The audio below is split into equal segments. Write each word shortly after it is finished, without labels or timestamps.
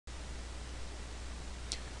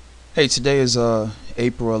Hey, today is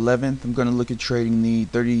April 11th. I'm going to look at trading the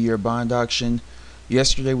 30-year bond auction.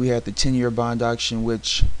 Yesterday we had the 10-year bond auction,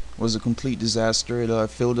 which was a complete disaster. It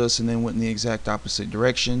filled us and then went in the exact opposite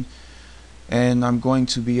direction. And I'm going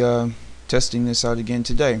to be testing this out again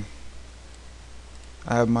today.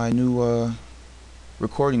 I have my new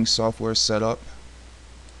recording software set up,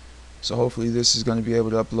 so hopefully this is going to be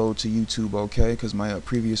able to upload to YouTube okay, because my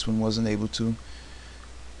previous one wasn't able to.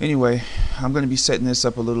 Anyway, I'm going to be setting this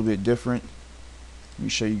up a little bit different. Let me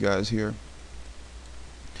show you guys here.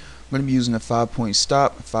 I'm going to be using a 5-point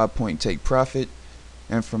stop, 5-point take profit,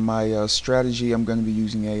 and for my strategy, I'm going to be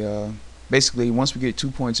using a basically once we get 2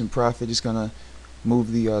 points in profit, it's going to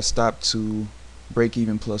move the stop to break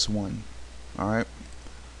even plus 1. Alright,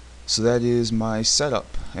 so that is my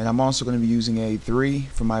setup, and I'm also going to be using a 3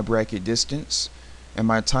 for my bracket distance, and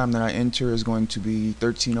my time that I enter is going to be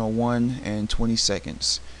 13:01 and 20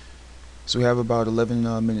 seconds. So we have about 11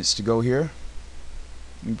 minutes to go here.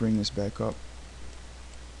 Let me bring this back up.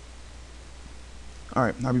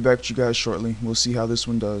 Alright, I'll be back with you guys shortly. We'll see how this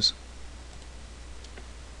one does.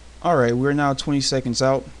 Alright, we're now 20 seconds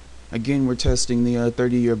out. Again, we're testing the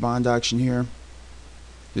 30-year bond auction here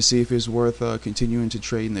to see if it's worth continuing to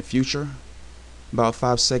trade in the future. About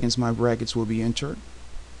 5 seconds my brackets will be entered.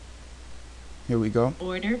 Here we go.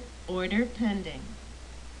 Order pending.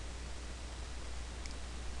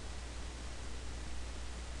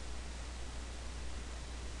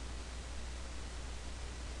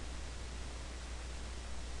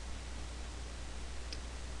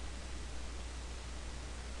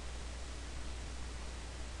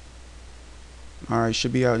 Alright,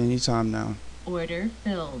 should be out anytime now. Order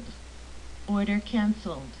filled. Order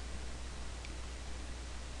canceled.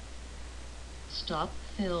 Stop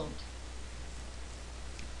filled.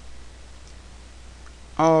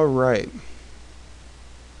 Alright,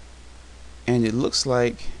 and it looks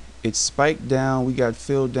like it spiked down. We got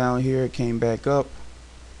filled down here, it came back up.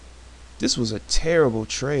 This was a terrible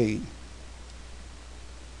trade.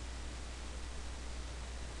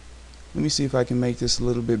 Let me see if I can make this a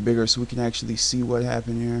little bit bigger so we can actually see what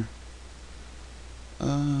happened here.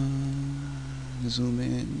 Zoom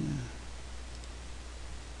in.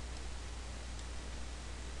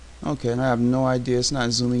 Okay, and I have no idea, it's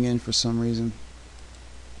not zooming in for some reason.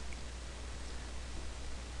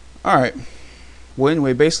 Alright, well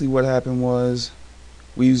anyway, basically what happened was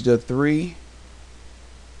we used a 3,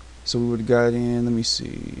 so we would have got in, let me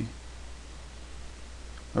see,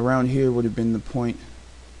 around here would have been the point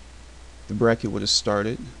the bracket would have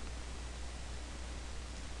started.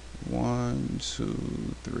 1,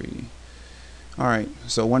 2, 3. Alright,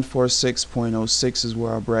 so 146.06 is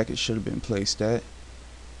where our bracket should have been placed at.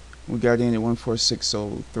 We got in at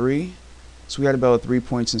 146.03, so we had about 3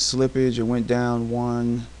 points in slippage. It went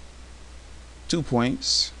down 2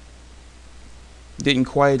 points. Didn't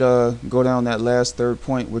quite go down that last third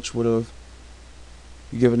point, which would have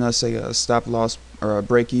given us a stop loss or a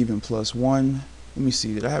break even plus 1. Let me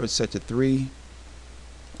see, did I have it set to 3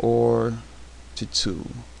 or to 2?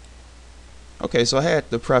 Okay, so I had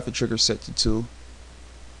the profit trigger set to 2.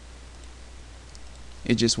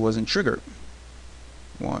 It just wasn't triggered.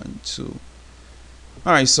 1, 2.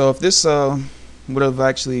 Alright, so if this would have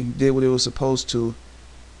actually did what it was supposed to,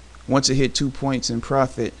 once it hit 2 points in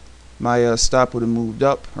profit, my stop would have moved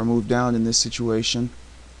up or moved down in this situation,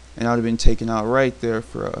 and I would have been taken out right there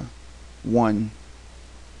for a 1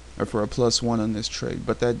 or for a plus 1 on this trade,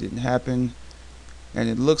 but that didn't happen. And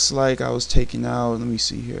it looks like I was taken out. Let me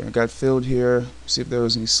see here. I got filled here. See if there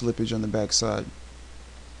was any slippage on the backside.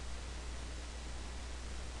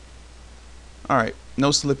 Alright, no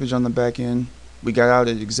slippage on the back end. We got out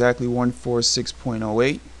at exactly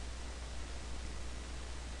 146.08.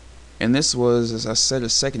 And this was, as I said a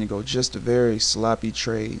second ago, just a very sloppy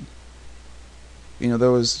trade. You know,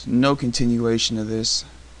 there was no continuation of this.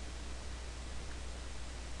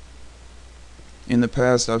 In the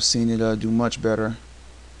past, I've seen it do much better.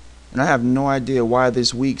 And I have no idea why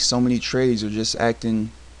this week so many trades are just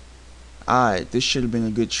acting odd. This should have been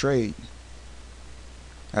a good trade.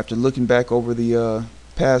 After looking back over the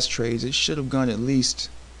past trades, it should have gone at least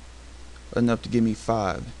enough to give me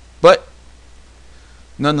 5. But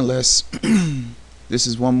nonetheless, this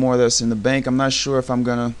is one more that's in the bank. I'm not sure if I'm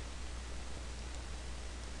gonna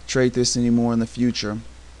trade this anymore in the future,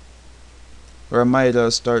 or I might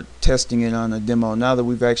start testing it on a demo now that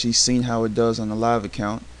we've actually seen how it does on the live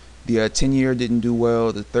account. The 10-year didn't do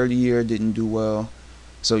well, the 30-year didn't do well,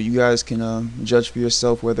 so you guys can judge for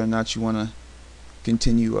yourself whether or not you want to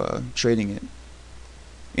continue trading it.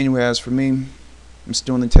 Anyway, as for me, I'm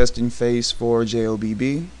still in the testing phase for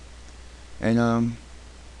JOBB, and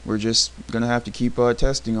we're just gonna have to keep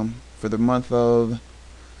testing them for the month of,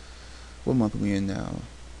 what month are we in now?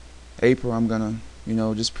 April. I'm gonna,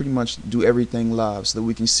 just pretty much do everything live so that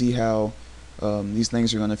we can see how these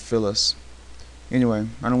things are gonna fill us. Anyway,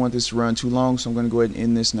 I don't want this to run too long, so I'm gonna go ahead and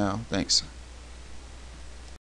end this now. Thanks.